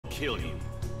kill you.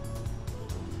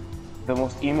 The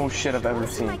most emo shit I've ever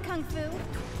seen. My kung fu.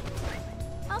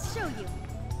 I'll show you.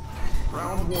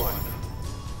 Round one.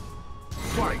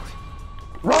 Fight.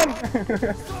 Run!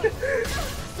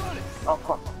 Oh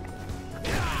fuck.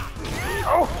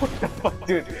 Oh, what the fuck,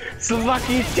 dude?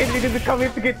 Slovaki changing into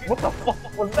coming to get. What the fuck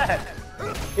was that?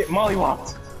 Get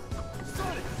mollywopped.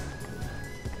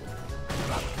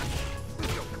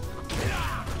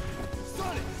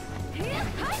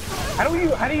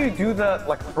 How do you do the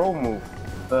like throw move?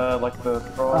 The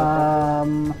throw.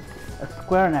 A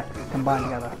square and X combined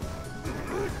together.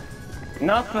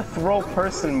 Not the throw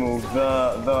person move.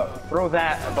 The throw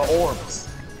that the orbs.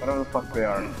 Whatever the fuck they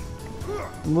are.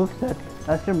 Moveset.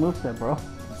 That's your moveset, bro.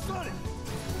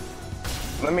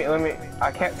 Let me.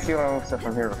 I can't see my moveset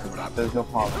from here because there's no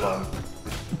pause button.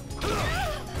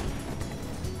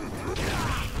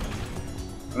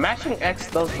 Mashing X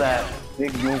does that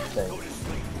big move thing.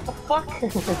 What the fuck?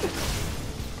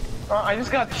 I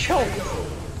just got choked.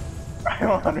 I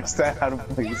don't understand how to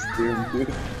play this game,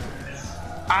 dude.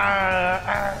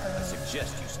 I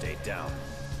suggest you stay down.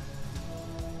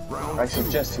 I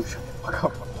suggest you shut the fuck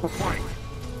up.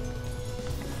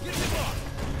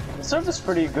 The serve is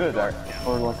pretty good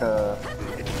for like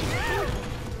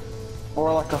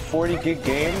a 40 gig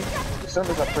game. The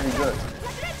servers are pretty good.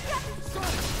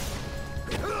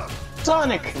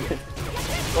 Sonic!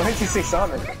 Why did you say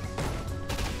Sonic?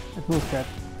 It's moveset.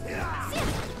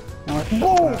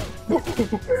 Boom!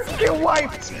 Get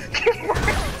wiped! Get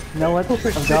wiped! You know what?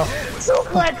 Let's go.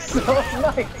 Suplex! That was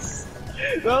nice!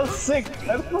 That was sick!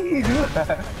 How the fuck do you do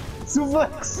that?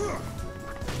 Suplex!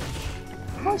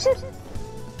 Oh shit!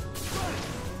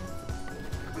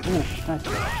 Ooh, nice.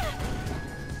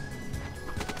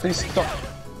 Please stop!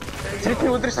 Treat me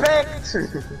with respect! Treat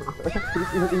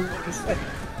me with respect!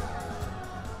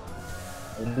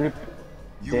 Rip.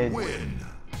 Dead. Win.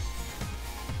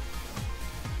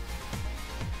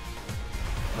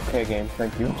 Okay, game,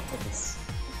 thank you.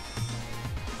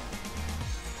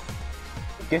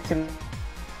 Get in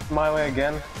my way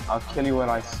again, I'll kill you when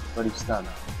I stand.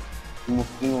 The most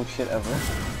emo shit ever.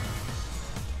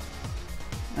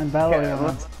 And battle Okay, you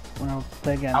when I'll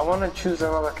play again. I want to choose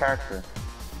another character.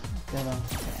 Okay,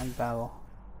 end battle.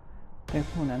 Think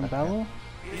someone end battle?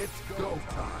 It's go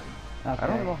time. Okay. I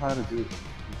don't know how to do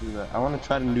that. I want to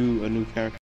try to do a new character.